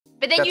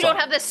But then That's you don't all.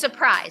 have the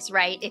surprise,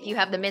 right? If you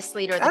have the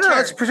mislead or the I don't know.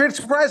 turn. It's pretty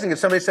surprising if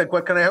somebody said,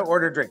 "What can I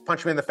order a drink?"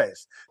 Punch me in the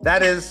face.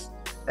 That is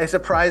a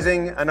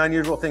surprising and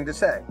unusual thing to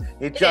say.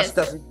 It just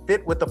doesn't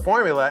fit with the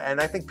formula,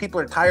 and I think people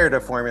are tired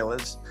of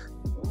formulas.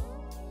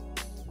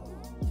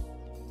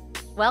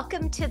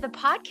 Welcome to the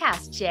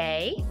podcast,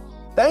 Jay.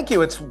 Thank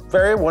you. It's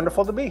very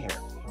wonderful to be here.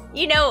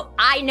 You know,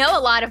 I know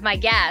a lot of my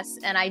guests,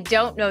 and I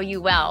don't know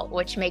you well,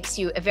 which makes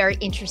you a very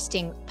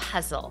interesting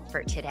puzzle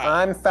for today.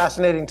 I'm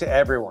fascinating to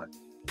everyone.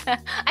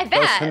 I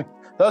bet.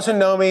 Those who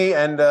know me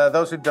and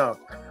those who don't.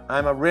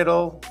 I'm a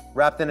riddle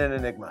wrapped in an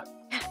enigma.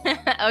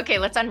 Okay,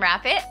 let's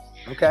unwrap it.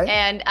 Okay.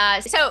 And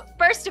so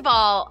first of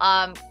all,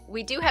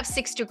 we do have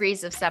 6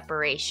 degrees of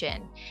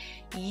separation.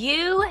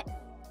 You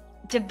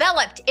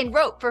developed and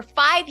wrote for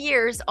 5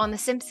 years on The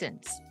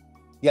Simpsons.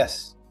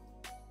 Yes.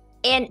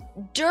 And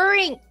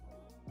during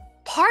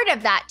part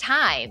of that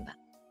time,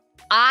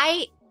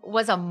 I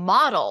was a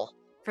model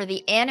for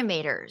the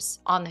animators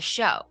on the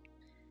show.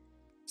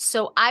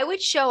 So I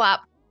would show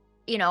up,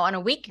 you know, on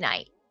a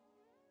weeknight,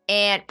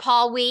 and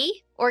Paul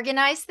Wee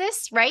organized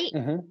this, right?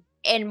 Mm-hmm.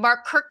 And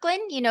Mark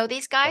Kirkland, you know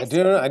these guys?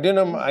 I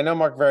know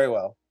Mark very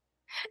well.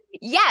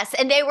 Yes,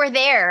 and they were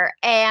there,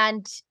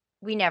 and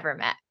we never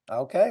met.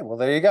 Okay, well,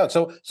 there you go.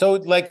 So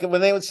like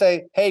when they would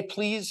say, "Hey,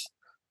 please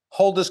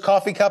hold this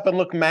coffee cup and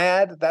look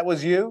mad," that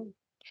was you?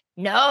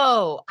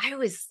 No, I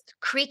was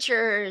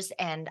creatures,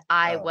 and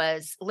I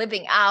was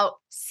living out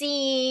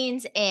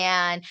scenes,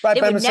 and Right,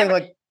 they but would I'm saying,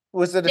 like,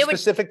 was it a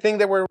specific thing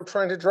that we're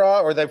trying to draw,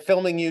 or they're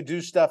filming you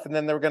do stuff and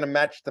then they were going to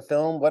match the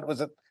film? What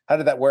was it? How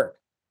did that work?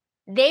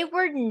 They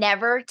were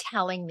never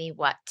telling me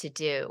what to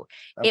do.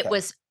 Okay. It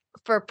was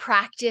for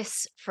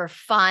practice, for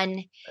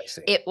fun. I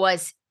see. It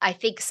was, I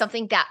think,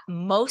 something that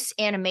most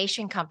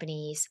animation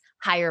companies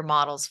hire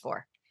models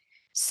for.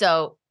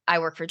 So I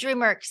work for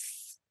DreamWorks,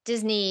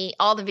 Disney,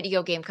 all the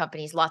video game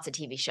companies, lots of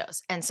TV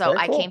shows. And so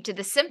I came to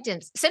the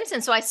Simpsons.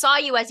 So I saw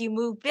you as you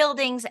moved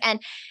buildings,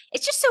 and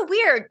it's just so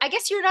weird. I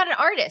guess you're not an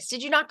artist.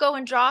 Did you not go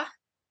and draw?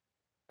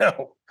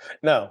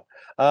 No.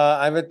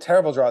 I'm a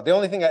terrible drawer. The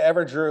only thing I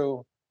ever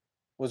drew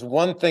was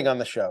one thing on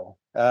the show,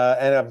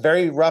 and a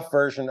very rough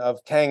version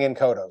of Kang and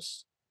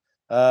Kodos,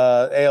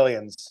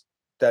 aliens,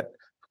 that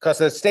because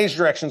the stage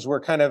directions were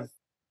kind of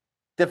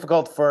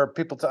difficult for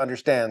people to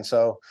understand.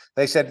 So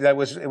they said it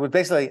was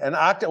basically an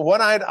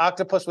one-eyed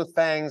octopus with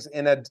fangs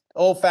in an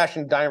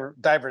old-fashioned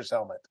diver's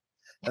helmet.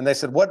 And they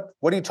said, what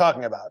are you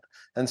talking about?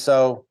 And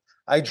so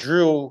I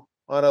drew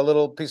on a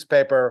little piece of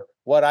paper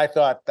what I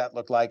thought that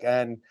looked like,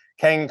 and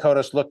Kang and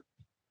Kodos looked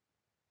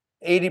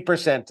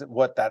 80%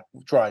 what that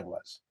drawing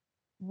was.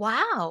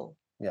 Wow.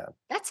 Yeah.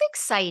 That's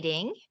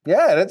exciting.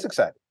 Yeah, that's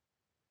exciting.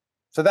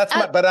 So that's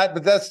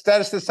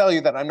that is to tell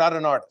you that I'm not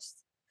an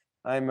artist.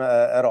 I'm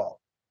at all.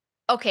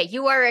 Okay,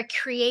 you are a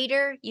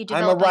creator. You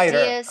develop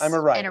ideas. I'm a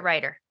writer. And a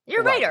writer.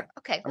 You're a writer.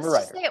 Okay, I'm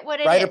let's just say it what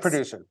it is. Writer,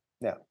 producer.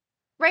 Yeah.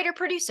 Writer,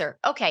 producer.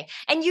 Okay.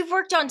 And you've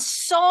worked on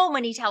so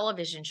many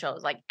television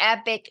shows, like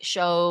epic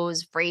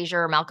shows,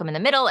 Frasier, Malcolm in the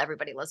Middle,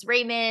 Everybody Loves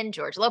Raymond,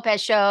 George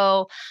Lopez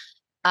Show.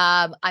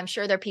 I'm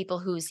sure there are people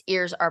whose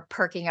ears are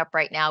perking up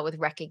right now with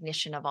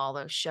recognition of all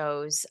those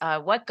shows.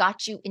 What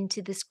got you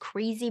into this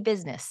crazy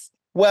business?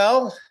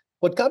 Well,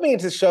 what got me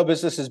into show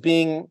business is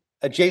being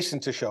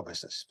adjacent to show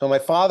business. So my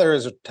father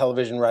is a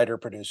television writer,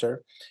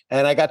 producer,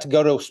 and I got to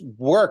go to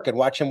work and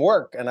watch him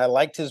work. And I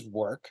liked his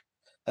work,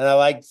 and I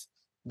liked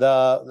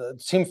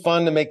it seemed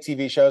fun to make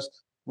TV shows.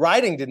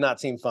 Writing did not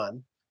seem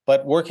fun,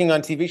 but working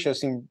on TV shows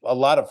seemed a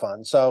lot of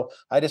fun. So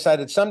I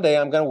decided someday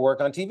I'm going to work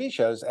on TV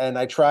shows. And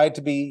I tried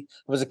to I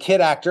was a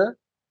kid actor.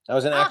 I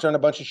was an actor on a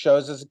bunch of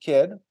shows as a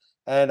kid.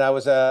 And I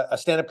was a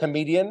stand-up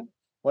comedian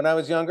when I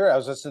was younger. I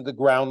was listening to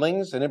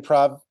Groundlings, an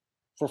improv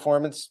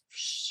performance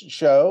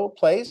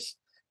place.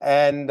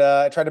 And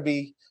I tried to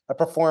be a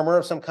performer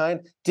of some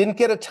kind. Didn't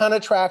get a ton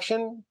of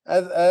traction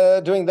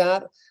doing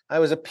that. I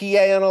was a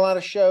PA on a lot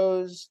of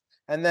shows,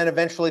 and then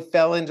eventually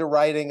fell into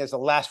writing as a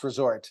last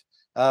resort.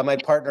 My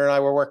partner and I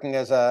were working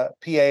as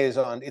PAs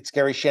on It's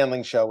Gary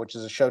Shandling's show, which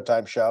is a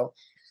Showtime show.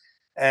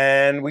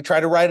 And we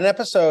tried to write an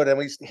episode, and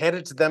we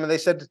handed it to them, and they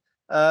said,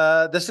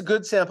 this is a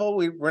good sample.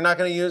 We're not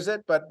going to use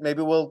it, but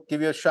maybe we'll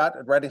give you a shot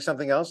at writing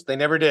something else. They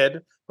never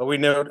did, but we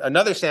knew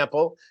another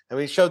sample, and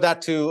we showed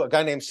that to a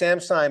guy named Sam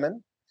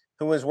Simon,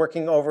 who was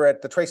working over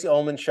at the Tracy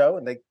Ullman show,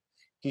 and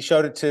he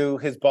showed it to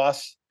his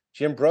boss,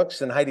 Jim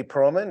Brooks, and Heidi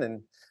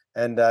Perlman,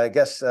 and I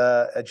guess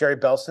Jerry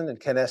Belson and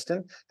Ken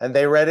Eston, and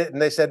they read it,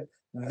 and they said,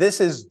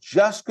 this is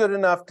just good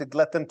enough to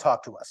let them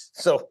talk to us.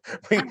 So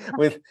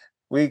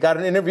we got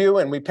an interview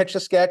and we pitched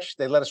a sketch.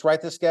 They let us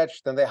write the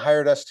sketch. Then they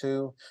hired us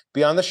to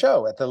be on the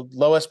show at the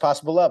lowest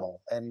possible level.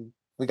 And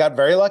we got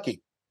very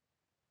lucky.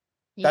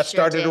 That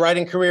started a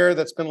writing career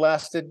that's been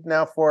lasted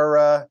now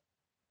for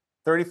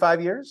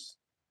 35 years.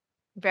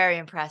 Very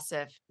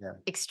impressive. Yeah.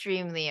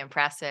 Extremely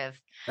impressive.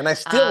 And I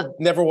still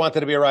never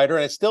wanted to be a writer,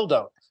 and I still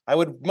don't. I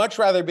would much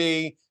rather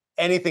be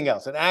anything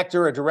else, an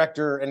actor, a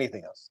director,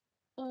 anything else.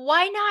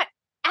 Why not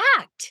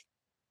act?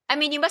 I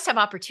mean, you must have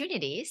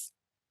opportunities.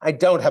 I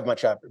don't have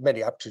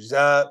many opportunities.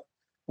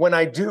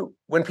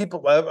 when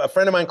people, a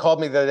friend of mine called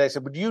me the other day,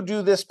 said, would you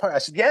do this part? I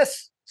said,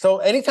 yes. So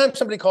anytime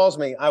somebody calls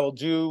me, I will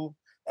do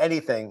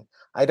anything.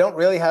 I don't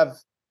really have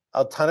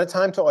a ton of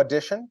time to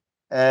audition.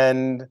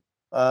 And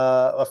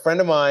a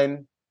friend of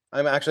mine,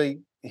 I'm actually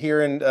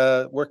here and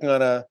working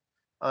on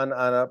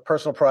a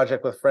personal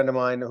project with a friend of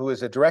mine who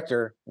is a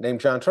director named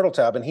John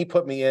Turteltaub, and he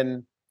put me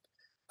in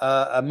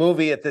a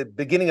movie at the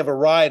beginning of a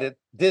ride at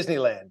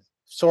Disneyland,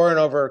 soaring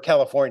over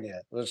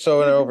California. It was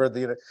soaring over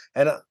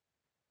and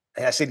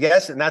I said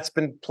yes, and that's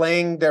been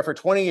playing there for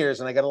 20 years,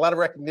 and I got a lot of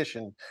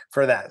recognition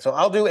for that. So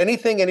I'll do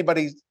anything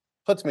anybody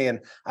puts me in.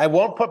 I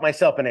won't put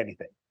myself in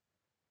anything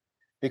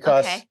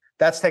because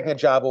that's taking a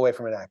job away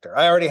from an actor.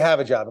 I already have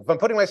a job. If I'm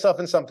putting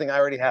myself in something, I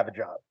already have a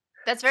job.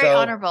 That's very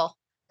honorable.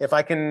 If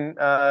I can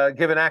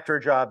give an actor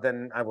a job,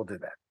 then I will do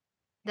that.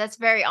 That's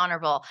very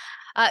honorable.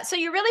 So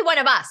you're really one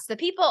of us. A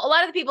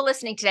lot of the people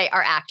listening today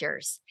are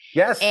actors.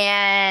 Yes.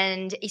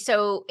 And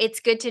so it's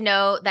good to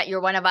know that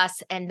you're one of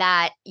us and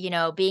that,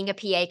 being a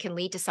PA can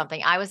lead to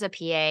something. I was a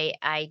PA.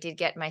 I did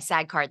get my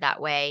SAG card that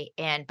way.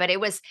 But it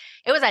was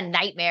a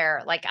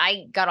nightmare. Like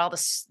I got all the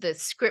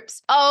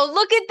scripts. Oh,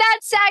 look at that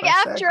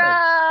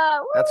SAG-AFTRA.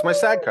 That's my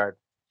SAG card.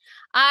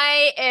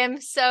 I am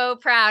so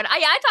proud.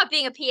 I thought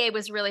being a PA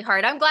was really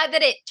hard. I'm glad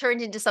that it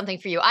turned into something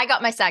for you. I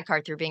got my SAG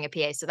card through being a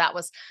PA, so that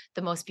was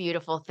the most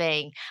beautiful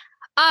thing.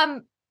 How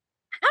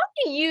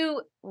do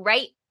you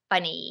write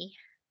funny?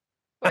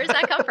 Where does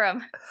that come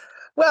from?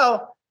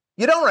 Well,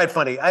 you don't write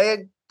funny.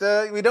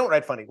 We don't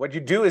write funny. What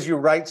you do is you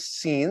write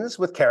scenes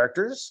with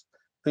characters,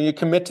 and you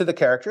commit to the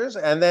characters,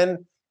 and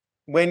then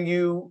when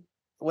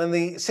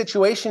the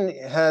situation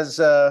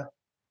has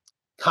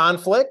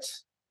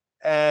conflict,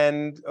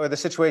 or the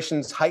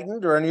situation's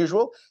heightened or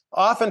unusual,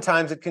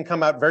 oftentimes it can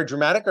come out very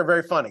dramatic or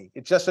very funny.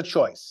 It's just a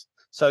choice.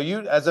 So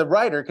you, as a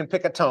writer, can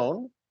pick a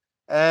tone,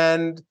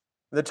 and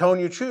the tone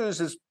you choose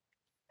is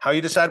how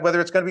you decide whether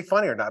it's going to be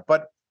funny or not.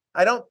 But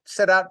I don't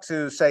set out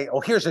to say,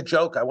 oh, here's a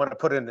joke I want to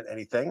put in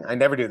anything. I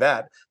never do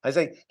that. I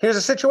say, here's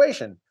a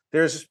situation.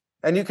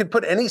 And you can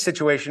put any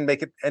situation,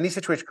 any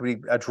situation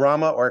could be a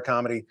drama or a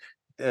comedy.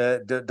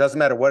 Doesn't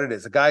matter what it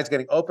is. A guy's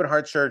getting open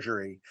heart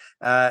surgery,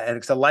 and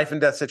it's a life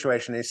and death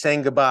situation. He's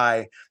saying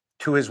goodbye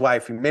to his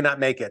wife. He may not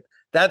make it.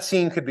 That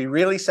scene could be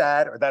really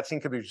sad, or that scene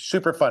could be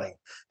super funny,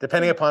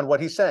 depending upon what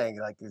he's saying.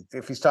 Like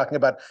if he's talking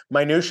about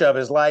minutia of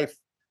his life,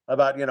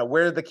 about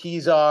where the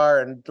keys are,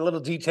 and little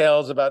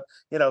details about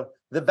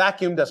the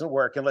vacuum doesn't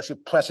work unless you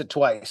press it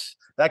twice.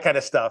 That kind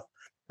of stuff.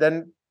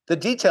 Then the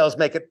details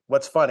make it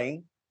what's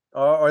funny,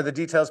 or the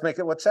details make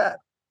it what's sad.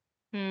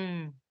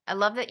 I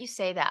love that you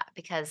say that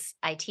because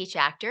I teach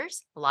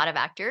actors, a lot of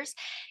actors,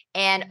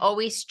 and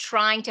always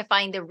trying to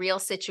find the real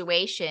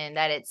situation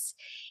that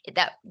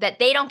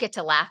they don't get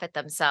to laugh at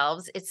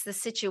themselves. It's the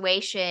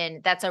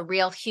situation that's a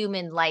real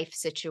human life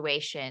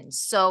situation.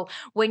 So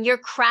when you're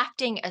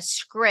crafting a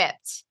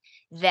script,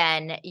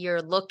 then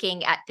you're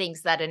looking at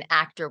things that an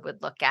actor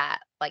would look at,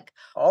 like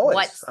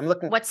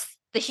what's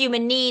the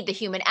human need, the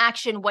human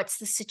action, what's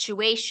the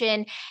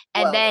situation,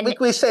 and then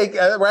we say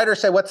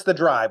writers say, what's the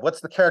drive?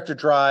 What's the character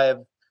drive?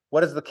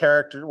 What is the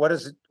character? What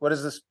does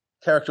this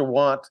character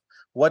want?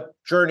 What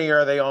journey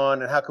are they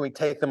on, and how can we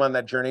take them on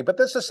that journey? But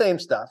that's the same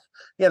stuff,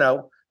 in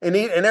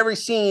every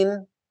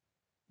scene,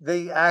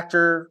 the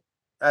actor,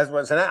 as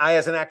an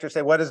actor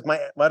say, what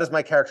does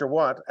my character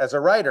want? As a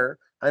writer,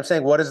 I'm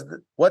saying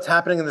what's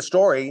happening in the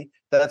story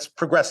that's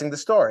progressing the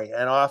story,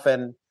 and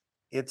often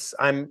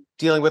I'm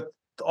dealing with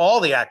all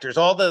the actors,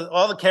 all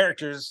the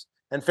characters,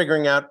 and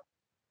figuring out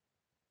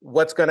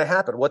what's going to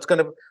happen,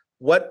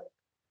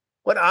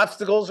 what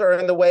obstacles are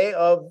in the way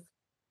of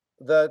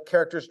the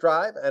character's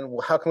drive, and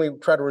how can we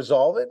try to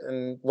resolve it,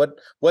 and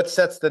what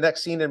sets the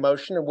next scene in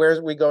motion, and where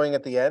are we going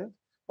at the end.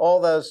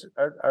 All those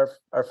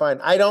are fine.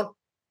 I don't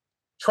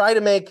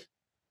make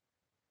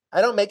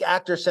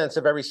actor sense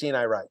of every scene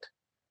I write.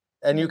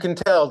 And you can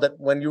tell that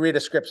when you read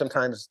a script,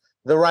 sometimes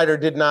the writer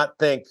did not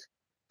think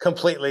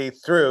completely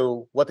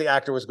through what the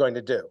actor was going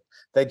to do.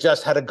 They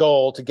just had a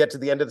goal to get to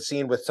the end of the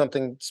scene with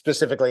something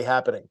specifically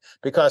happening,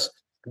 because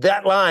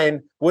that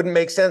line wouldn't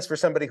make sense for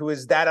somebody who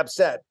is that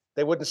upset.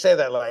 They wouldn't say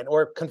that line.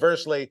 Or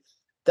conversely,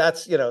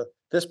 that's,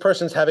 this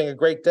person's having a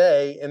great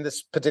day in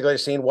this particular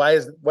scene. Why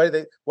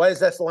does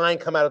this line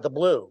come out of the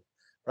blue,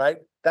 right?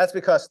 That's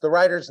because the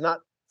writer's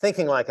not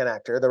thinking like an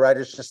actor. The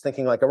writer's just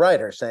thinking like a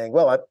writer, saying,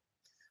 well,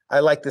 I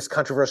like this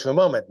controversial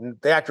moment, and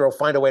the actor will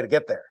find a way to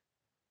get there.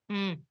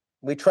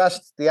 We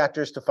trust the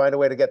actors to find a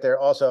way to get there.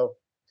 Also,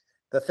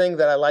 the thing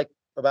that I like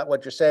about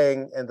what you're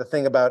saying, and the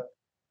thing about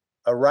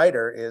a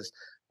writer, is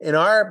in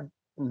our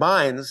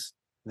minds,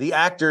 the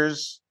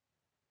actors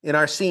in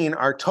our scene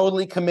are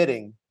totally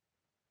committing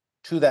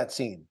to that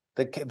scene.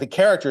 The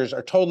characters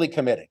are totally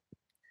committing.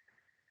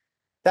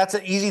 That's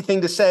an easy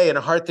thing to say and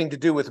a hard thing to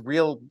do with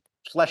real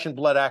flesh and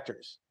blood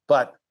actors,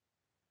 but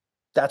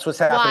that's what's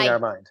happening in our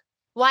mind.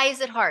 Why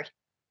is it hard?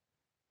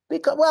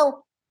 Because,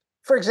 well,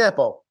 for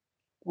example,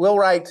 we'll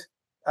write,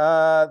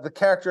 the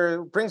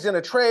character brings in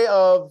a tray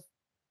of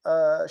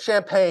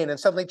champagne and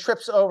suddenly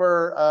trips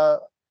over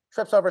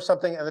trips over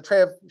something and the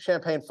tray of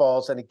champagne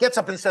falls and he gets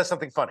up and says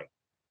something funny.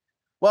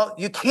 Well,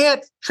 you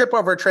can't trip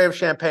over a tray of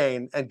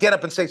champagne and get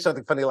up and say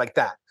something funny like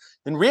that.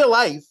 In real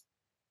life,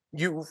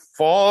 you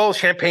fall,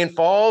 champagne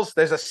falls,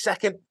 there's a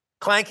second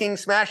clanking,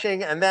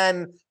 smashing, and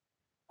then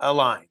a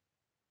line.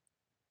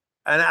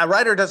 And a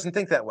writer doesn't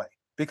think that way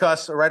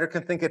because a writer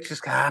can think it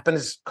just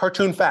happens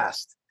cartoon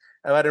fast.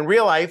 But in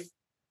real life,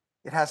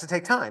 it has to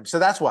take time. So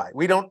that's why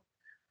we don't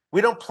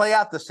play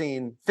out the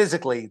scene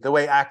physically the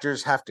way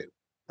actors have to.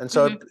 And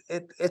so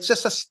it's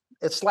just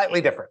it's slightly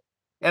different.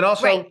 And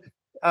also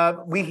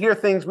we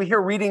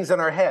hear readings in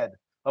our head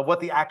of what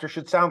the actor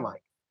should sound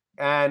like.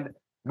 And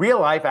real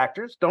life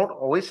actors don't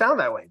always sound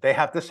that way. They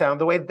have to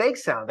sound the way they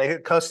sound. They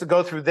have to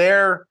go through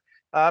their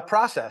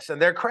process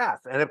and their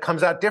craft, and it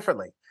comes out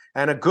differently.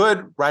 And a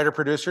good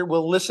writer-producer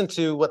will listen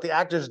to what the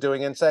actor's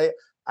doing and say,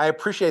 I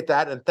appreciate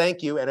that and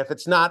thank you. And if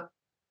it's not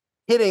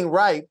hitting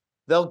right,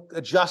 they'll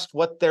adjust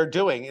what they're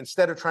doing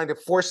instead of trying to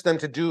force them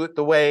to do it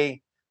the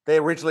way they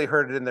originally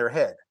heard it in their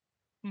head.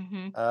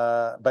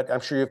 But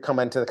I'm sure you've come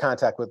into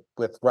contact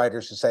with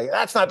writers who say,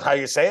 that's not how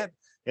you say it.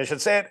 You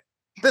should say it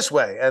this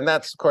way. And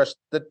that's, of course,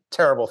 the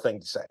terrible thing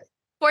to say.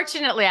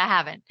 Fortunately, I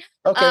haven't.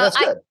 Okay, that's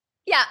good.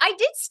 I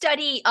did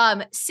study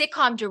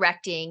sitcom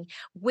directing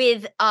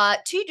with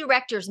two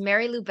directors,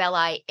 Mary Lou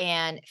Belli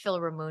and Phil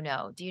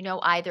Ramuno. Do you know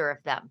either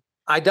of them?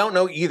 I don't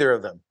know either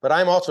of them, but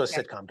I'm also a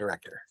sitcom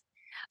director.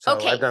 So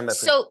I've done that.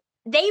 So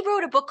they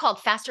wrote a book called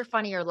Faster,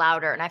 Funnier,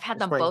 Louder, and I've had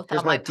them both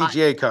on my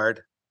DGA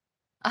card.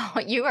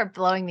 Oh, you are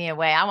blowing me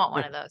away. I want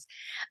one of those.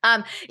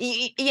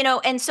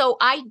 And so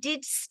I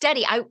did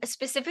study. I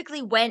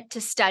specifically went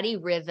to study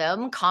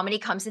rhythm. Comedy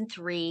comes in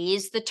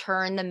threes, the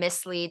turn, the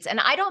misleads. And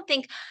I don't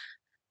think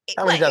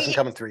comedy doesn't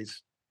come in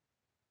threes.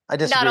 I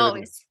disagree. Not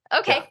always.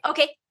 Okay.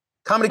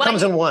 Comedy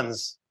comes in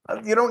ones.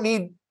 You don't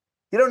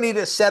need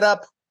a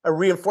setup, a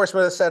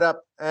reinforcement of the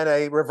setup, and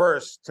a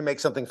reverse to make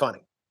something funny.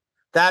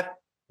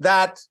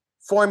 That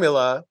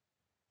formula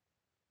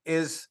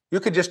is, you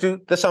could just do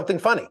the something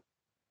funny.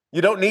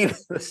 You don't need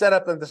the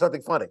setup and the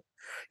something funny.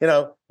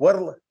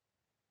 What'll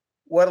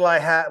I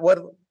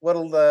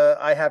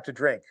have to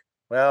drink?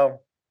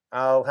 Well,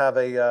 I'll have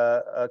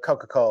a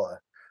Coca-Cola.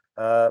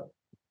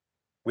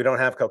 We don't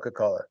have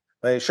Coca-Cola.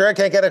 Are you sure I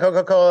can't get a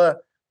Coca-Cola?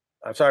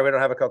 I'm sorry, we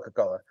don't have a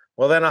Coca-Cola.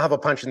 Well, then I'll have a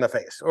punch in the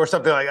face or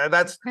something like that.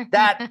 That's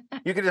that.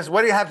 You can just,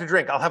 what do you have to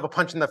drink? I'll have a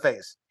punch in the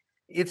face.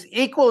 It's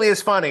equally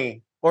as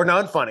funny or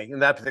non-funny in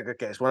that particular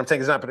case. What I'm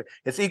saying is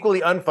it's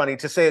equally unfunny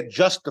to say it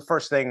just the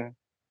first thing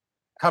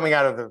coming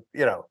out of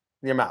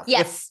your mouth.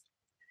 Yes.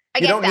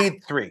 You don't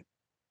need three.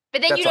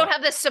 But then you don't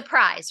have the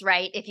surprise,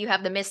 right? If you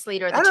have the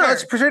mislead or the turn. I don't know.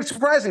 It's pretty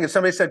surprising if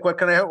somebody said, what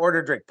can I order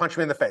a drink? Punch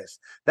me in the face.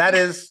 That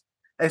is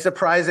a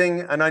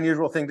surprising and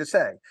unusual thing to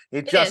say.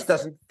 It just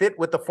doesn't fit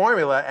with the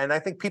formula. And I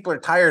think people are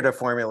tired of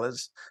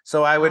formulas.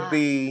 So I would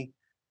be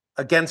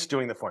against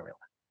doing the formula.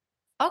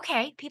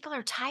 Okay. People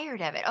are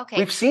tired of it. Okay.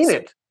 We've seen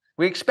it.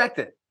 We expect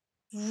it.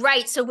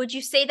 Right. So would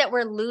you say that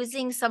we're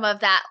losing some of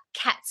that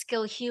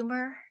Catskill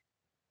humor?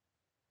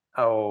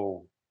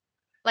 Oh.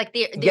 Like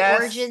the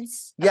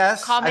origins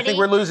of comedy? I think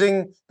we're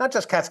losing not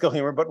just Catskill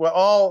humor, but we're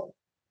all,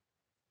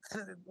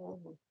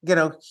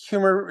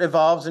 humor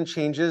evolves and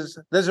changes.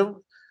 There's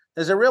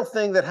a real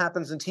thing that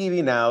happens in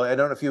TV now. I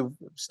don't know if you've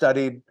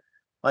studied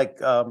like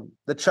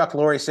the Chuck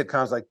Lorre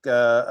sitcoms, like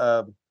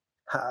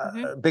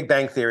Big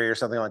Bang Theory or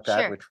something like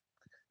that,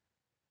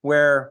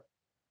 where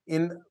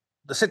in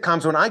the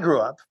sitcoms when I grew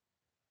up,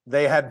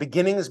 they had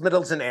beginnings,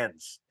 middles, and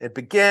ends. It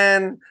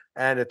began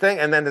and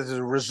and then there's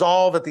a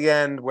resolve at the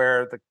end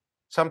where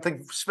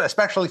something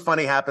especially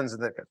funny happens.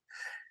 And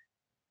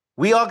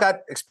we all got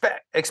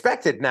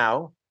expected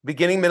now,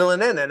 beginning, middle,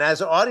 and end. And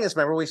as an audience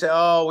member, we say,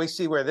 oh, we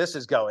see where this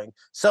is going.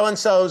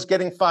 So-and-so's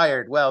getting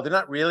fired. Well, they're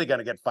not really going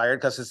to get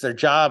fired because it's their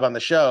job on the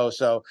show.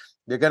 So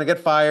they're going to get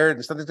fired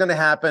and something's going to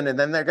happen. And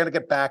then they're going to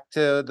get back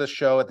to the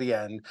show at the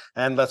end.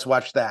 And let's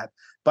watch that.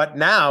 But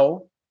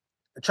now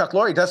Chuck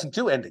Lorre doesn't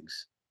do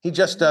endings. He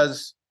just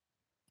does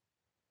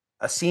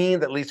a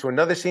scene that leads to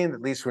another scene,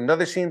 that leads to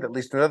another scene, that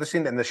leads to another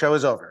scene, and the show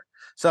is over.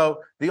 So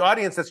the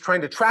audience that's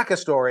trying to track a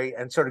story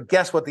and sort of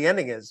guess what the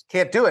ending is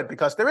can't do it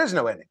because there is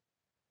no ending.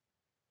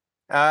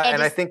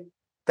 And I think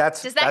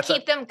does that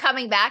keep them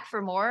coming back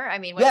for more? I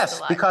mean,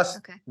 yes, because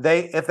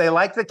if they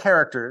like the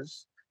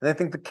characters and they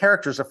think the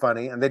characters are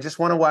funny and they just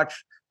want to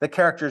watch the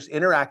characters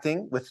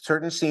interacting with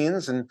certain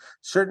scenes and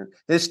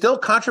there's still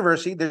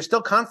controversy, there's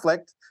still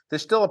conflict,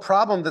 there's still a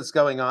problem that's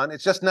going on.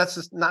 It's just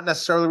not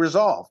necessarily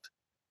resolved.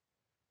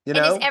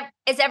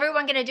 Is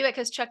everyone going to do it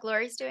because Chuck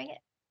Lorre's doing it?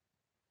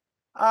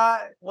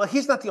 Well,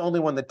 he's not the only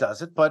one that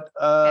does it, but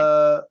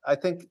I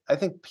think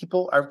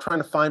people are trying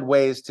to find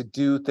ways to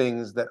do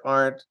things that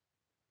aren't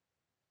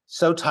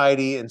so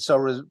tidy and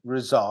so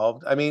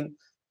resolved. I mean,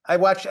 I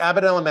watched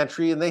Abbott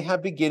Elementary, and they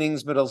have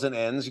beginnings, middles, and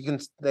ends.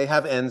 They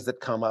have ends that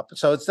come up,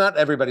 so it's not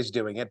everybody's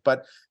doing it,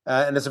 but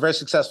and it's a very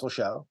successful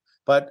show.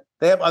 But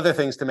they have other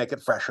things to make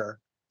it fresher.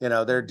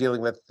 They're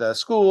dealing with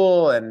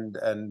school and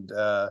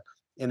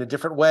in a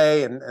different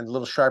way and a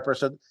little sharper.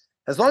 So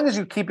as long as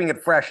you're keeping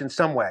it fresh in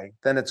some way,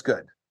 then it's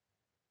good.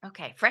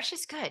 Okay. Fresh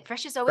is good.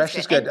 Fresh is always Fresh good.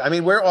 is good. I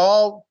mean,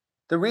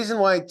 the reason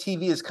why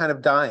TV is kind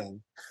of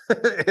dying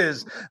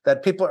is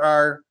that people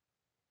are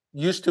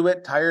used to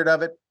it, tired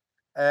of it,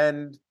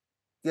 and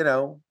you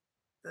know,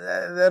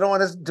 they don't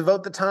want to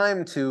devote the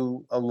time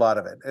to a lot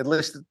of it. At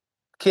least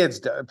kids,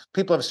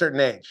 people of a certain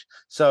age.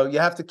 So you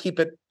have to keep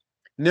it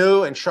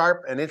new and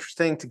sharp and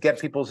interesting to get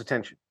people's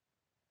attention.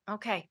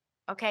 Okay.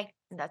 Okay.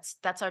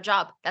 That's our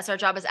job. That's our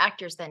job as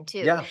actors then too.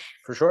 Yeah,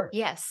 for sure.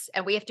 Yes,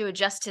 and we have to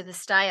adjust to the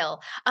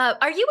style.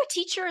 Are you a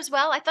teacher as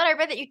well? I thought I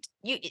read that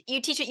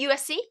you teach at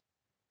USC.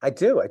 I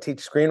do. I teach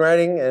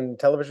screenwriting and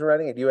television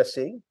writing at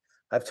USC.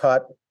 I've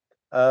taught,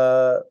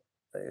 uh,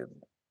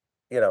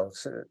 you know,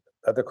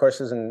 other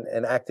courses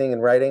in acting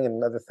and writing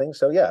and other things.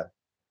 So yeah, I'm a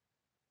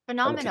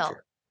Phenomenal.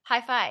 teacher.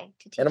 High five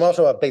to And I'm teaching.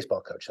 also a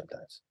baseball coach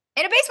sometimes.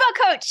 And a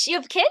baseball coach. You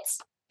have kids?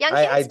 Young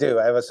kids? I do.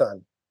 I have a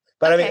son.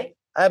 But I mean, Okay.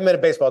 I haven't been a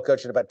baseball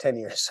coach in about 10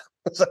 years.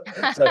 So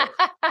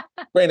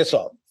grain of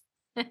salt.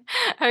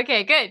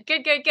 Okay, good,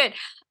 good, good, good.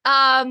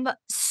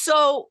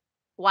 So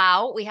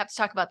wow, we have to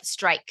talk about the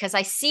strike because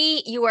I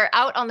see you are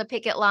out on the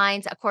picket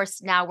lines. Of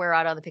course, now we're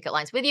out on the picket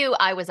lines with you.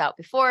 I was out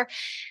before.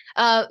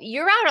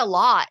 You're out a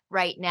lot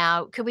right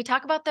now. Could we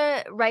talk about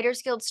the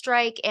Writers Guild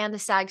strike and the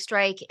SAG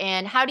strike?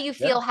 And how do you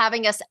Yeah. feel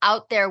having us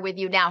out there with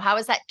you now? How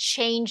has that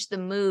changed the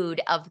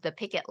mood of the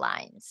picket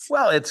lines?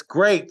 Well, it's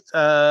great.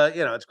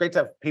 It's great to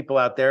have people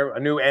out there, a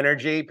new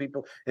energy.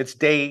 People, it's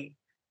day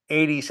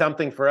 80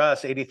 something for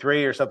us,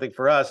 83 or something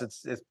for us.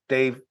 It's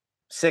day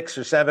 6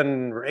 or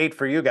 7 or 8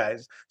 for you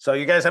guys. So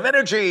you guys have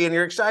energy and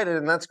you're excited,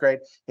 and that's great.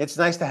 It's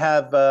nice to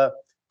have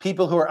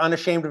people who are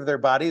unashamed of their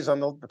bodies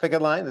on the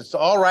picket line. It's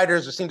all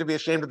writers who seem to be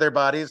ashamed of their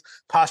bodies.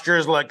 Posture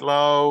is like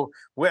low.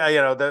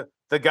 The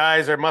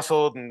guys are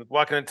muscled and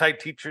walking in tight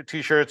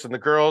t-shirts, and the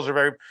girls are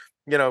very,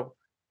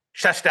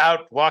 chest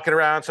out, walking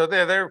around. So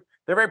they're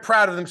very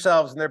proud of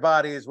themselves and their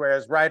bodies,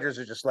 whereas writers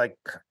are just like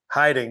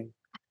hiding.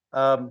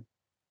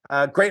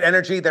 Great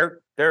energy.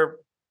 They're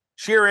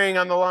cheering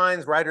on the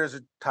lines. Writers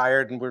are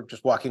tired, and we're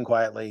just walking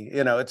quietly.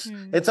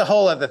 It's a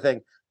whole other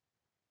thing.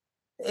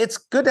 It's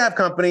good to have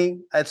company.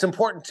 It's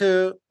important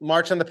to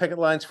march on the picket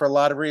lines for a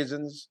lot of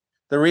reasons.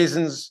 The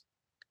reasons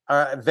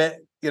are that,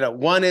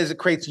 one is it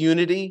creates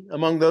unity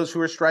among those who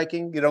are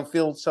striking. You don't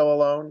feel so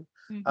alone.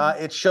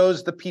 Mhm. It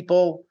shows the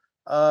people,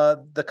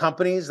 the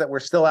companies, that we're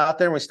still out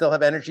there and we still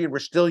have energy and we're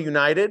still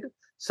united.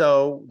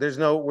 So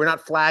we're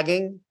not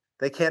flagging.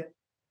 They can't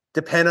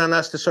depend on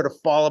us to sort of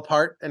fall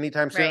apart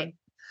anytime soon. Right.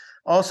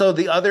 Also,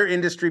 the other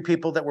industry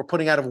people that we're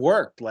putting out of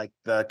work, like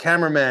the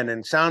cameramen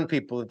and sound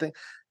people and things,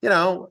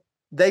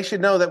 they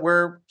should know that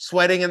we're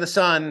sweating in the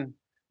sun.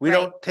 We Right.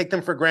 don't take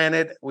them for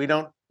granted. We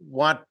don't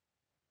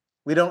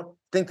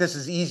think this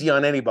is easy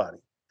on anybody,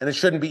 and it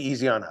shouldn't be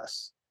easy on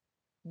us.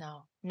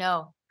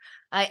 No.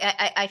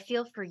 I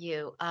feel for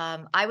you.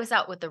 I was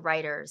out with the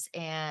writers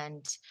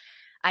and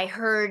I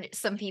heard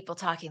some people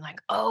talking like,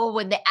 oh,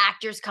 when the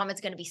actors come, it's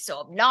going to be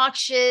so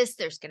obnoxious.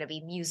 There's going to be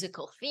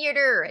musical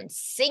theater and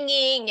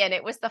singing. And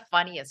it was the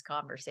funniest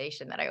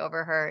conversation that I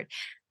overheard.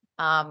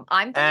 I'm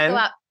going to go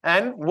out.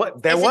 And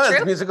what there Is it was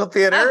true? musical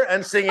theater Oh.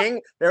 and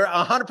singing. They're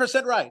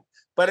 100% right.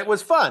 But it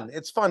was fun.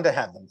 It's fun to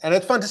have them. And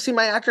it's fun to see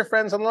my actor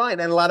friends online.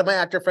 And a lot of my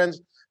actor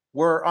friends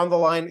were on the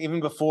line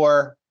even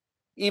before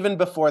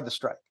the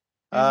strike,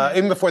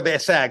 even before the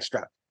SAG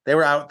struck. They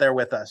were out there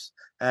with us.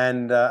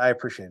 And I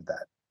appreciated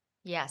that.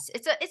 Yes,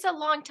 it's a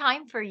long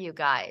time for you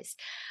guys.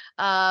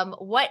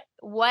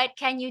 What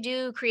can you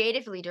do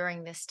creatively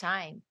during this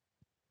time?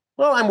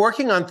 Well, I'm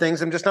working on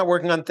things. I'm just not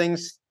working on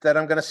things that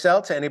I'm going to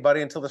sell to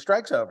anybody until the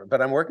strike's over.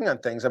 But I'm working on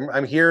things.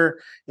 I'm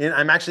here.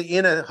 I'm actually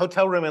in a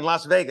hotel room in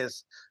Las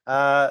Vegas,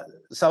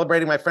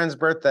 celebrating my friend's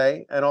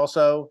birthday, and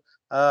also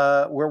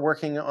we're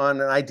working on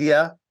an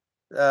idea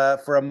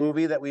for a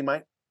movie that we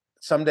might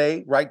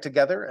someday write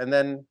together and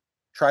then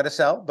try to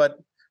sell. But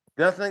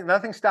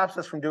nothing stops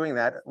us from doing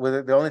that.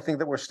 The only thing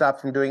that we're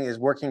stopped from doing is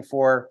working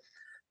for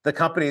the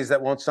companies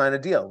that won't sign a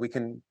deal. We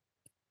can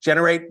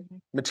generate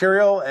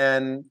material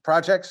and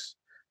projects,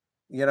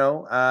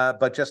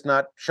 but just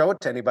not show it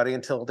to anybody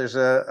until there's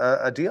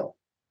a deal.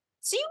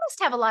 So you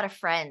must have a lot of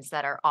friends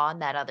that are on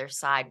that other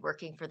side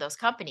working for those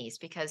companies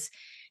because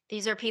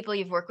these are people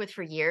you've worked with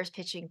for years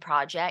pitching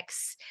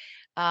projects.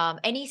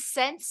 Any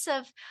sense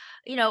of,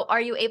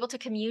 are you able to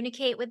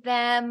communicate with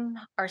them?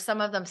 Are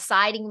some of them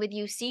siding with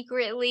you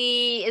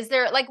secretly? Is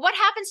there what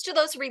happens to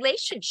those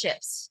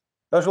relationships?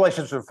 Those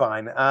relationships are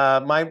fine.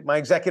 My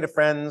executive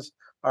friends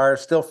are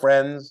still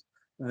friends.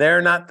 They're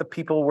not the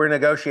people we're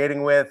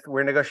negotiating with.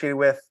 We're negotiating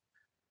with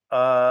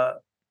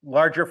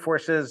larger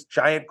forces,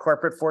 giant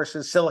corporate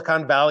forces,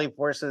 Silicon Valley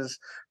forces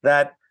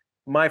that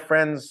my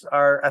friends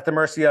are at the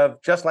mercy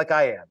of, just like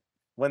I am.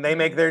 When they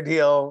make their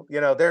deal,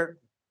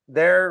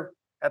 they're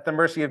at the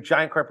mercy of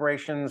giant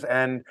corporations,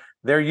 and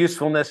their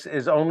usefulness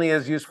is only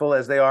as useful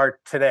as they are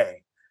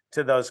today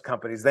to those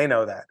companies. They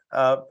know that.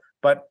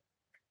 But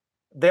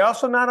they're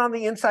also not on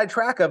the inside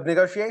track of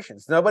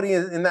negotiations. Nobody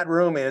in that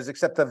room is,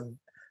 except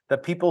the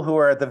people who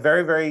are at the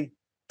very, very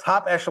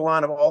top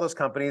echelon of all those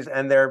companies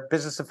and their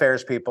business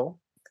affairs people.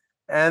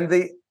 And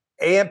the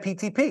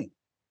AMPTP.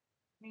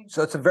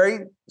 So it's a very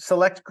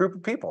select group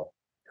of people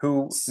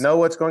who know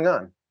what's going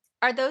on.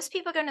 Are those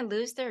people going to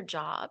lose their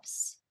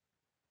jobs?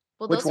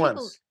 Well, Which those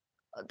ones?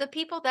 people, the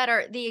people that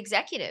are the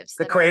executives,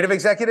 The creative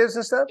executives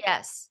and stuff?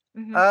 Yes.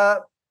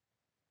 Mm-hmm.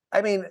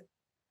 I mean,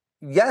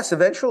 yes,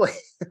 eventually.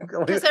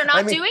 Because they're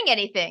not doing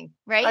anything,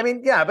 right? I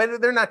mean, yeah,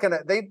 but they're not going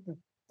to,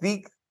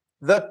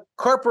 the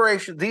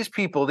corporation, these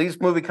people,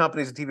 these movie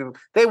companies and TV,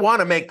 they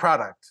want to make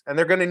product and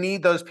they're going to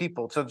need those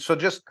people. So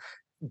just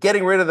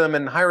getting rid of them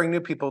and hiring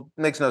new people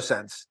makes no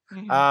sense.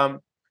 Mm-hmm.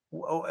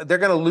 They're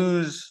going to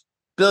lose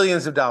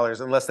billions of dollars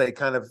unless they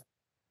kind of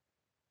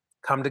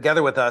come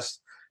together with us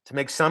to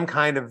make some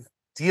kind of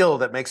deal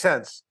that makes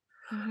sense.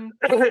 Mm-hmm.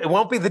 It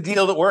won't be the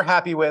deal that we're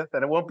happy with,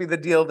 and it won't be the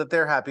deal that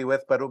they're happy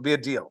with, but it'll be a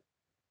deal.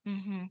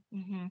 Mm-hmm.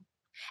 Mm-hmm.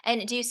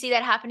 And do you see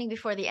that happening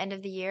before the end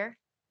of the year?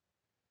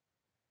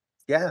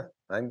 Yeah,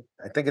 I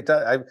think it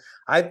does.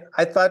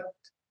 I thought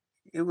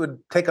it would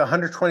take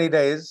 120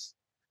 days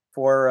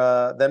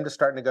for them to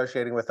start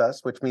negotiating with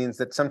us, which means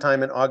that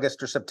sometime in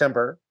August or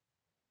September,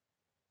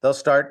 they'll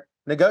start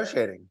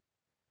negotiating.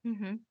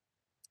 Mm-hmm.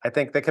 I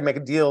think they can make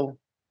a deal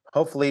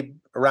hopefully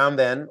around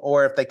then,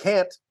 or if they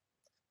can't,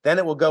 then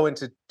it will go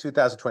into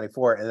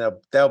 2024 and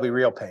that'll be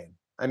real pain.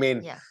 I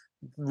mean,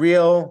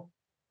 real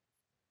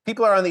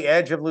people are on the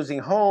edge of losing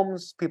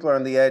homes. People are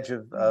on the edge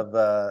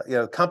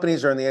of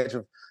companies are on the edge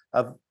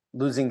of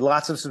losing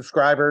lots of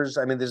subscribers.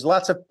 I mean, there's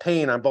lots of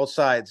pain on both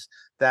sides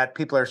that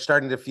people are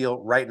starting to feel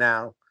right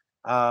now.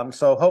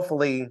 So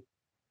hopefully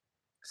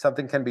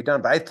something can be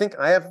done. But I think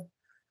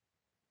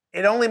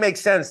it only makes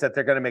sense that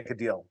they're going to make a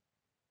deal.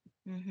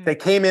 Mm-hmm. They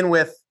came in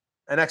with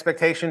an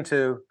expectation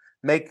to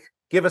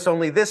give us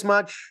only this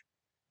much.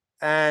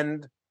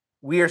 And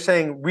we are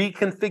saying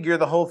reconfigure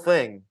the whole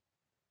thing,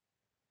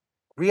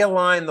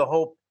 realign the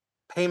whole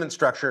payment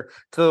structure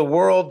to the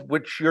world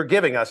which you're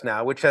giving us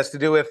now, which has to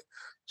do with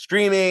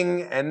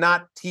streaming and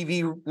not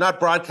TV, not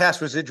broadcast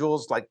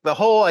residuals. Like the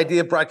whole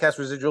idea of broadcast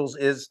residuals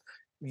is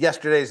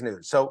yesterday's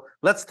news. So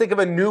let's think of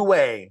a new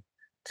way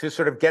to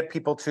sort of get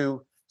people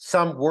to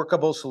some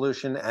workable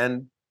solution,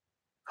 and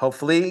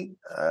hopefully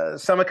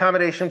some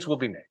accommodations will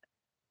be made.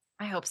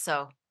 I hope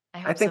so.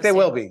 I think they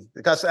will be,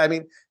 because I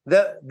mean,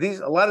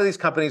 a lot of these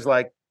companies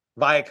like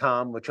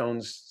Viacom, which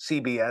owns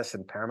CBS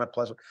and Paramount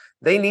Plus,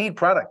 they need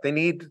product. They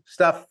need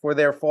stuff for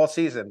their fall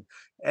season.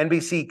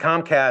 NBC,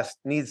 Comcast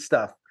needs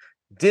stuff.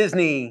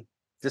 Disney,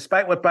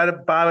 despite what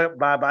Bob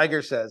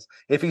Iger says,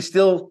 if he's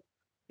still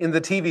in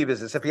the TV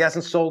business, if he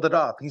hasn't sold it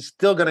off, he's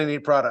still going to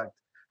need product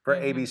for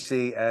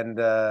ABC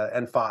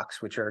and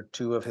Fox, which are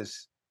two of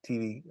his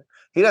TV.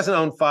 He doesn't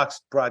own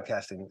Fox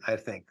Broadcasting, I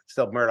think.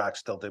 Still, Murdoch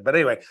still do. But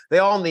anyway, they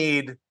all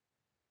need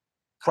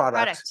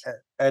product.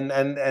 And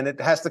it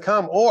has to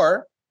come,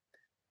 or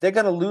they're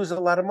going to lose a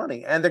lot of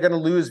money, and they're going to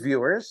lose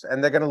viewers,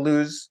 and they're going to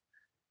lose.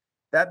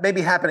 That may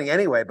be happening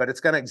anyway, but it's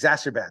going to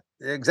exacerbate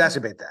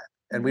that.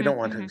 And we don't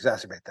want to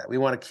exacerbate that. We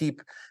want to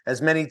keep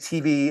as many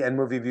TV and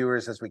movie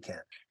viewers as we can.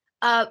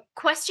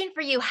 Question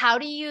for you. How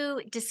do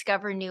you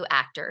discover new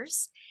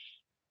actors?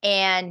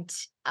 And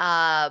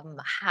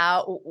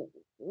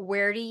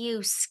where do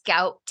you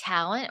scout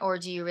talent, or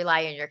do you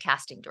rely on your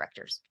casting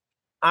directors?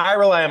 I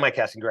rely on my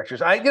casting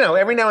directors.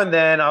 Every now and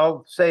then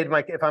I'll say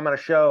to if I'm on a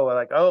show, I'm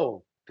like,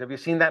 oh, have you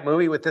seen that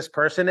movie with this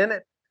person in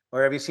it?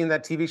 Or have you seen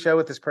that TV show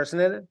with this person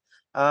in it?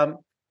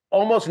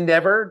 Almost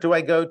never do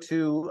I go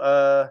to,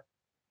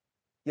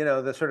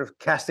 the sort of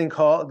casting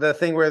call, the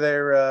thing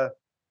where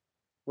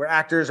where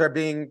actors are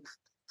being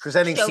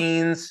presenting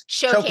scenes,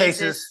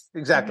 showcases.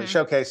 Exactly.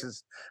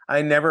 Showcases.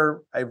 I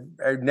never,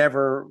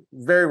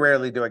 very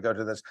rarely do I go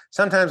to this.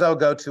 Sometimes I'll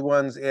go to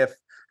ones if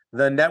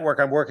the network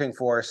I'm working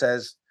for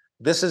says,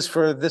 this is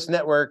for this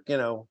network,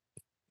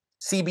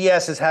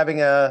 CBS is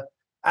having a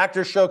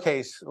actor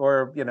showcase,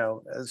 or,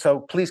 so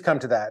please come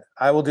to that.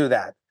 I will do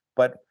that.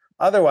 But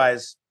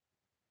otherwise,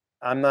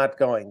 I'm not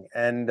going.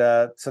 And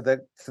so the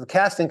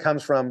casting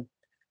comes from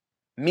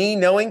me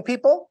knowing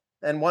people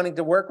and wanting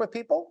to work with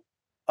people,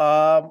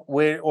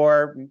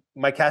 or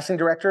my casting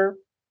director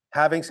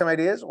having some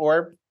ideas,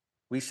 or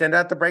we send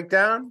out the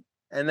breakdown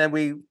and then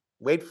we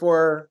wait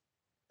for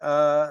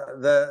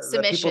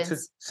the people to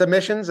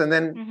submissions, and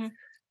then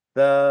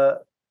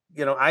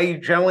I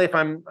generally, if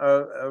I'm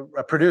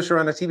a producer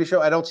on a TV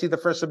show, I don't see the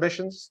first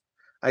submissions.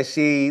 I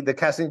see the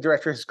casting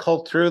director has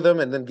culled through them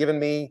and then given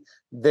me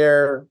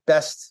their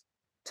best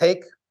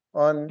take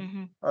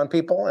on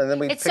people, and then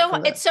we it's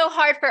so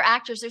hard for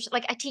actors. There's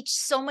I teach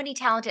so many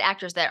talented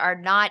actors that are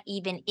not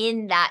even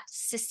in that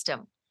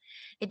system.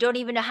 They don't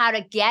even know how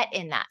to get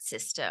in that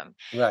system,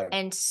 right?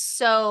 And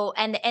so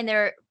and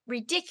they're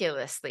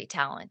ridiculously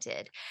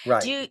talented,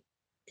 right?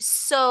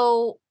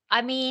 So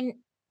I mean,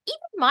 even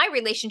my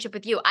relationship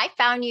with you, I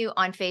found you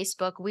on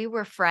Facebook. We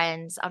were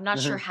friends. I'm not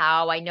sure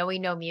how. I know we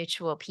know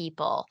mutual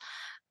people.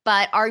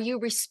 But are you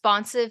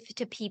responsive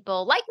to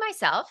people like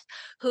myself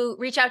who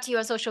reach out to you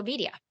on social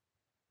media?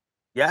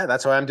 Yeah,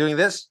 that's why I'm doing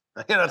this.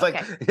 It's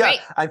okay. Great.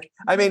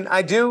 I mean,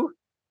 I do.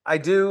 I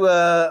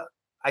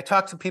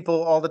talk to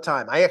people all the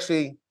time. I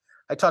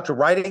I talk to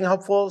writing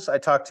hopefuls. I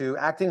talk to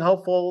acting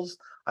hopefuls.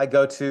 I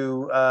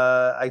do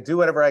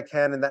whatever I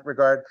can in that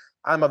regard.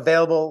 I'm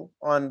available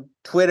on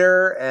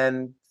Twitter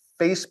and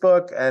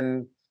Facebook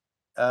and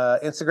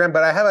Instagram,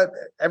 but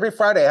every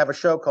Friday I have a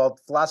show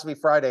called Philosophy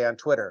Friday on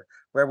Twitter,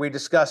 where we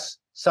discuss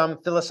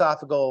some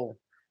philosophical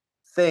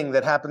thing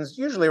that happens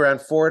usually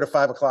around 4 to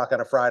 5 o'clock on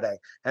a Friday.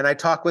 And I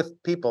talk with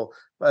people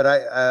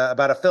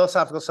about a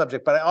philosophical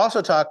subject, but I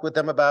also talk with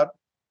them about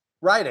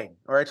writing,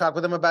 or I talk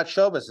with them about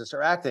show business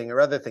or acting or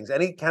other things.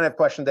 Any kind of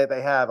question that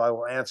they have, I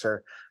will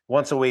answer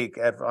once a week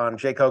on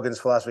Jay Kogen's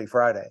Philosophy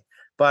Friday.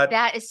 But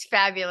that is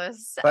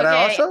fabulous. But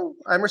okay.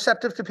 I'm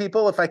receptive to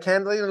people if I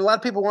can. A lot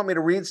of people want me to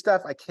read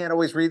stuff. I can't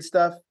always read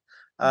stuff.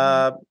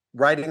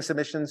 Writing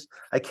submissions.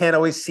 I can't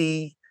always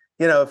see,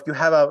 if you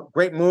have a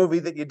great movie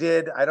that you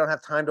did, I don't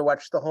have time to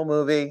watch the whole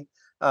movie.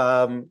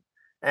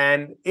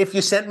 And if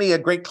you sent me a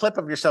great clip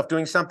of yourself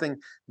doing something,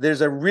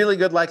 there's a really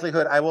good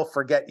likelihood I will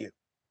forget you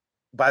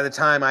by the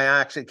time I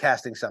actually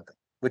casting something,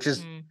 which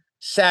is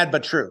sad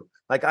but true.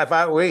 Like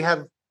we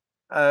have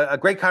a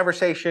great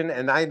conversation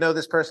and I know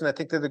this person, I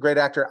think they're the great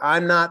actor.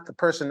 I'm not the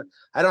person.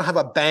 I don't have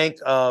a bank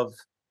of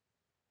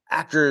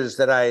actors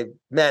that I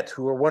met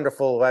who are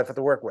wonderful who I have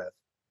to work with.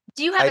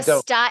 Do you have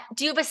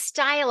Do you have a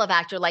style of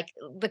actor, like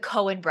the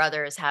Coen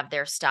brothers have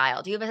their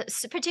style? Do you have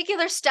a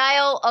particular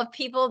style of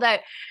people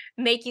that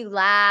make you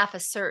laugh, a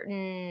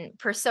certain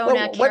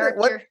persona,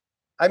 character?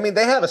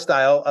 They have a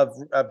style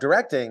of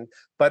directing,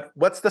 but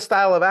what's the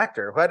style of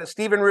actor?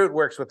 Stephen Root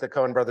works with the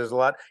Coen brothers a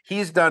lot.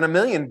 He's done a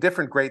million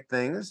different great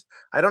things.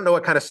 I don't know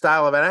what kind of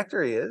style of an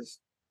actor he is.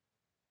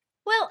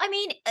 Well,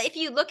 if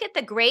you look at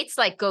the greats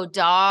like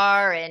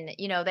Godard and,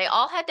 they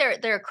all had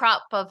their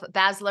crop of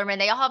Baz Luhrmann,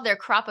 they all have their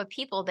crop of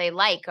people they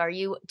like.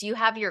 Do you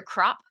have your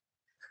crop?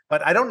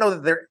 But I don't know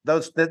that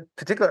the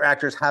particular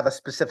actors have a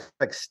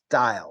specific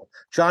style.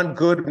 John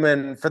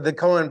Goodman for the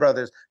Coen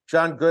brothers,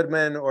 John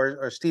Goodman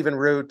or Stephen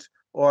Root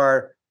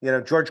or,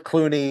 George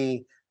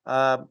Clooney.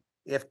 I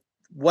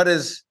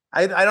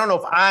don't know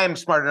if I'm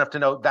smart enough to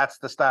know that's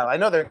the style. I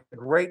know they're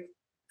great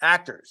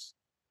actors.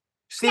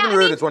 Stephen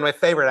Root is one of my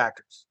favorite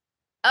actors.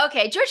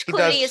 Okay, George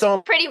Clooney is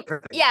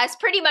it's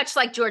pretty much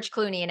like George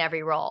Clooney in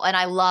every role, and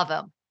I love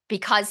him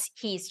because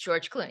he's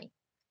George Clooney.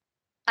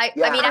 But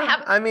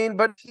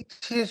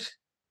he's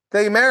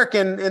the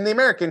American. In the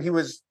American, he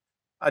was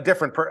a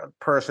different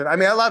person. I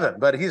love him,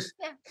 but he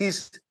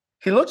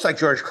looks like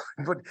George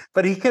Clooney,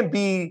 but he can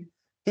be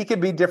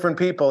different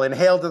people. In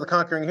Hail to the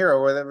Conquering Hero,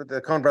 or the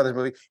Coen Brothers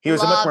movie, he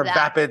was a much more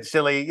vapid,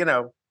 silly.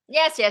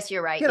 Yes,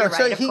 you're right.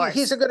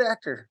 He's a good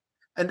actor,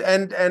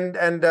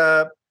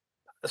 and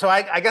so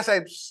I guess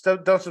I still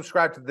don't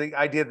subscribe to the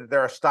idea that there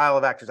are style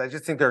of actors. I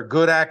just think there are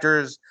good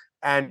actors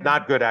and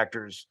not good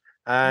actors.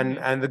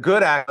 And the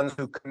good actors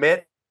who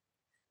commit,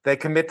 they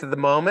commit to the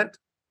moment.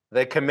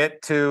 They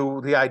commit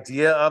to the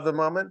idea of the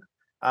moment.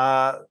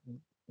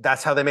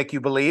 That's how they make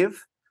you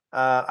believe.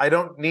 I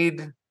don't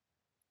need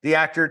the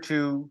actor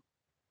to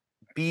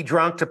be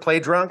drunk to play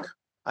drunk.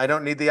 I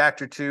don't need the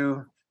actor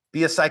to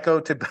be a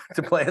psycho to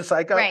play a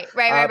psycho. Right.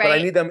 But I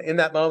need them in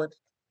that moment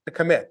to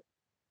commit.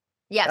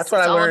 Yes, that's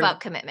what I learned all about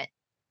commitment.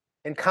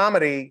 In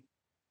comedy,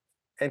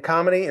 in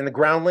the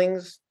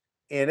Groundlings,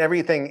 in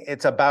everything,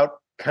 it's about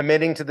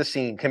committing to the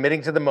scene,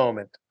 committing to the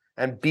moment,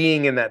 and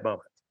being in that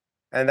moment.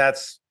 And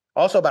that's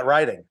also about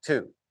writing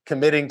too,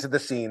 committing to the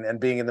scene and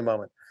being in the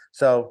moment.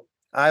 So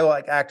I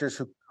like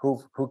actors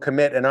who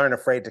commit and aren't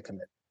afraid to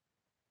commit.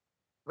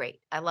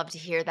 Great. I love to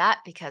hear that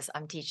because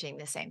I'm teaching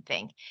the same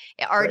thing.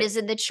 Art is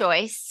in the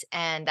choice,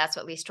 and that's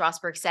what Lee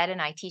Strasberg said.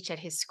 And I teach at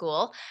his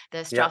school, the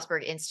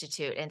Strasberg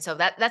Institute. And so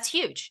that's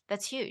huge.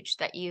 That's huge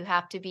that you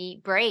have to be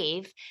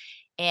brave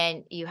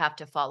and you have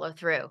to follow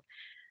through.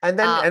 And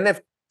then, and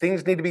if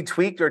things need to be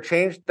tweaked or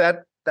changed,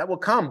 that will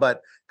come.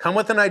 But come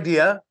with an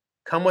idea,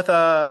 come with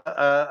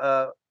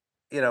a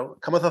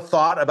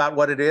thought about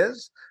what it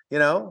is.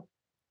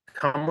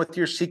 Come with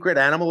your secret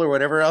animal or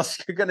whatever else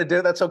you're going to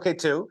do. That's okay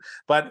too.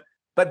 But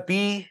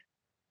be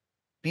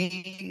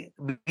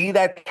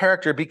that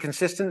character, be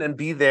consistent and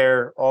be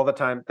there all the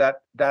time.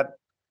 That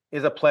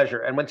is a pleasure.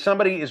 And when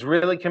somebody is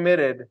really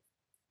committed,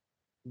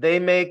 they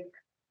make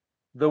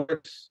the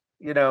words,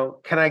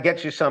 can I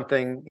get you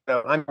something?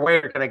 I'm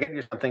aware, can I get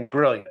you something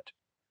brilliant?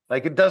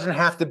 Like it doesn't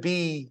have to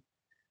be,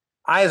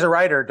 I as a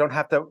writer don't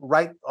have to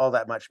write all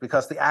that much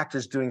because the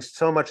actor's doing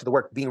so much of the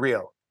work being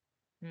real.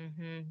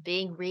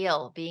 Being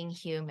real, being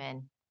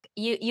human.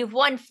 You've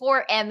won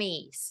 4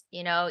 Emmys.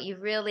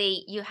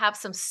 You have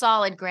some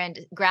solid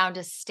ground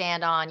to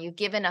stand on. You've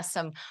given us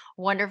some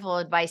wonderful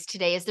advice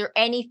today. Is there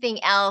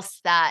anything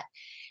else that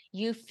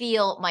you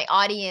feel my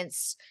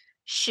audience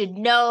should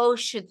know,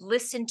 should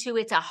listen to?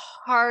 It's a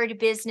hard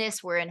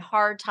business. We're in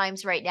hard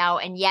times right now.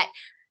 And yet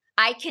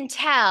I can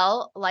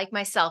tell, like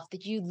myself,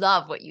 that you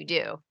love what you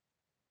do.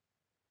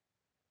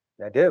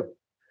 I do.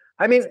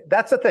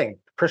 That's the thing.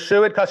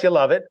 Pursue it because you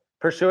love it.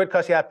 Pursue it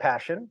because you have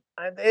passion.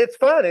 It's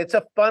fun. It's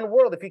a fun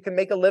world. If you can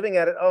make a living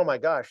at it, oh my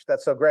gosh,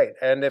 that's so great.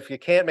 And if you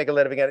can't make a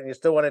living at it and you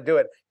still want to do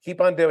it,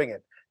 keep on doing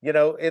it.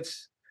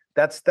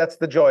 That's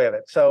the joy of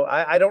it. So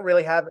I don't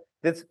really have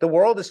this. The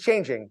world is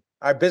changing.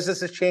 Our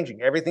business is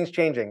changing. Everything's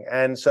changing.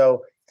 And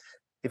so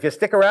if you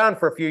stick around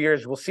for a few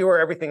years, we'll see where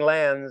everything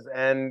lands,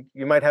 and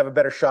you might have a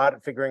better shot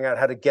at figuring out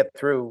how to get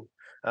through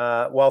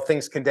while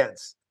things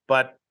condense.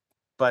 But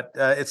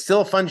it's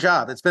still a fun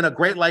job. It's been a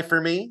great life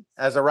for me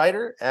as a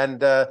writer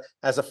and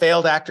as a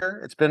failed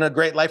actor. It's been a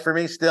great life for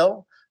me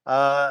still,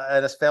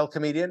 and as a failed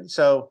comedian.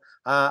 So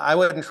I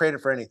wouldn't trade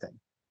it for anything.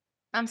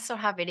 I'm so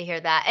happy to hear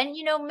that. And,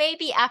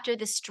 maybe after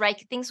the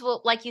strike, things will,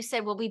 like you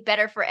said, will be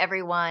better for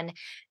everyone.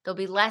 There'll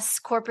be less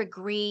corporate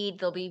greed.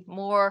 There'll be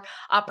more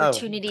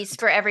opportunities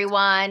for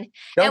everyone.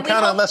 Don't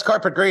count on less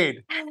corporate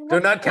greed. Do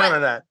not count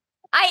on that.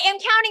 I am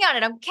counting on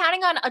it. I'm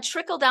counting on a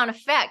trickle-down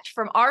effect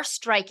from our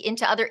strike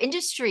into other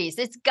industries.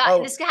 This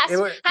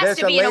has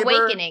to be an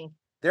awakening.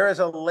 There is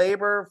a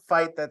labor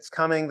fight that's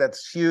coming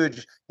that's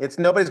huge.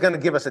 Nobody's going to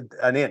give us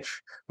an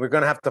inch. We're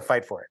going to have to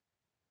fight for it.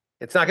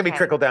 It's not going to be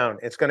trickle down.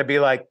 It's going to be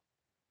like,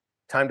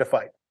 time to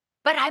fight.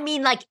 But I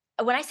mean, like,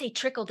 when I say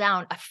trickle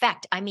down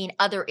effect, I mean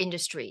other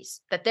industries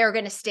that they're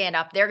going to stand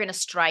up, they're going to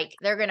strike,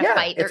 they're going to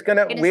fight. It's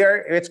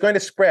going to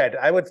spread.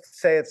 I would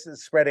say it's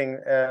spreading.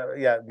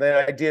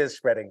 The idea is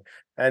spreading.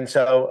 And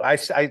so I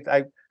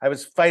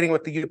was fighting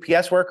with the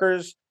UPS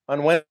workers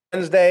on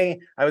Wednesday.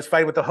 I was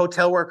fighting with the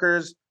hotel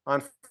workers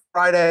on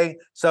Friday.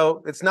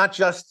 So it's not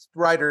just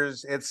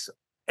writers, it's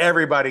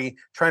everybody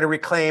trying to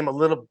reclaim a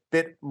little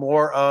bit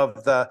more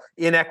of the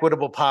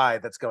inequitable pie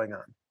that's going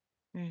on.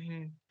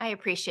 Mm-hmm. I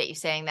appreciate you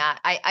saying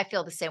that. I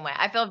feel the same way.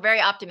 I feel very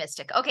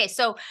optimistic. Okay,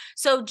 so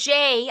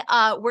Jay,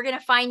 we're gonna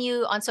find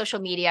you on social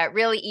media.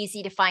 Really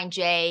easy to find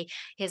Jay.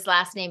 His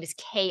last name is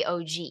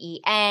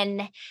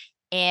Kogen,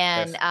 and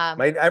yes. I'm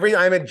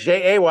at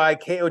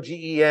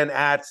JayKogen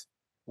at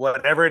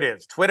whatever it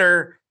is,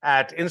 Twitter,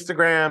 at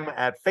Instagram,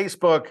 at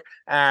Facebook,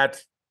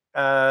 at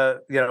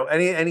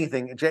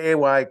anything,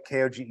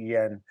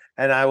 JayKogen,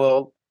 and I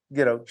will,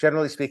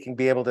 generally speaking,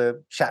 be able to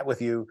chat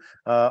with you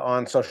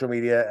on social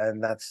media,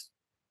 and that's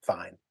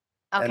fine.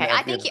 Okay,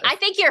 I think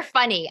you're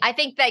funny. I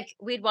think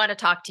we'd want to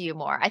talk to you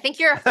more. I think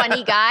you're a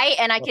funny guy,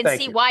 and I can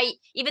see why,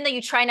 even though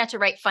you try not to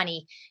write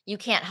funny, you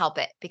can't help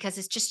it because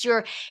it's just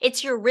your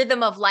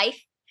rhythm of life.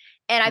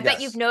 And I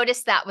bet you've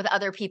noticed that with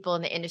other people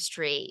in the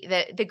industry.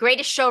 The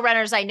greatest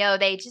showrunners I know,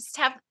 they just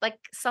have like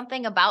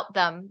something about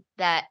them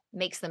that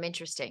makes them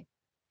interesting.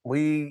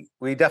 We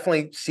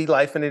definitely see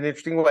life in an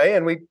interesting way,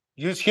 and we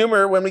use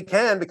humor when we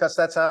can, because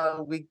that's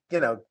how we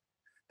get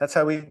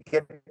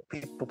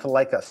people to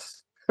like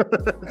us.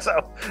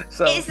 so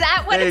is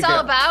that what it's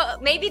all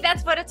about? Maybe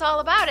that's what it's all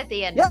about at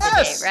the end of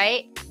the day,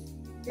 right?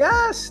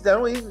 Yes.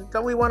 Don't we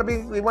want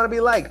to be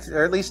liked,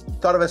 or at least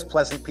thought of as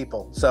pleasant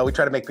people. So we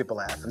try to make people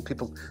laugh, and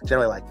people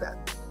generally like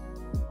that.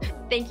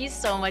 Thank you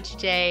so much,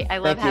 Jay. I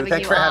love having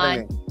Thanks you for on.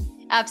 Having me.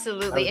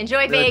 Absolutely.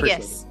 Enjoy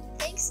Vegas.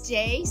 Thanks,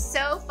 Jay.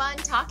 So fun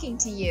talking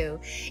to you.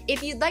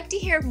 If you'd like to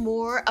hear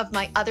more of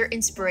my other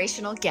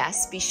inspirational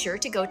guests, be sure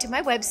to go to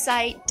my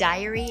website,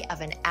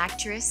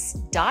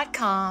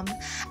 diaryofanactress.com.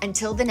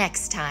 Until the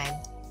next time,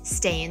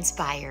 stay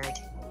inspired.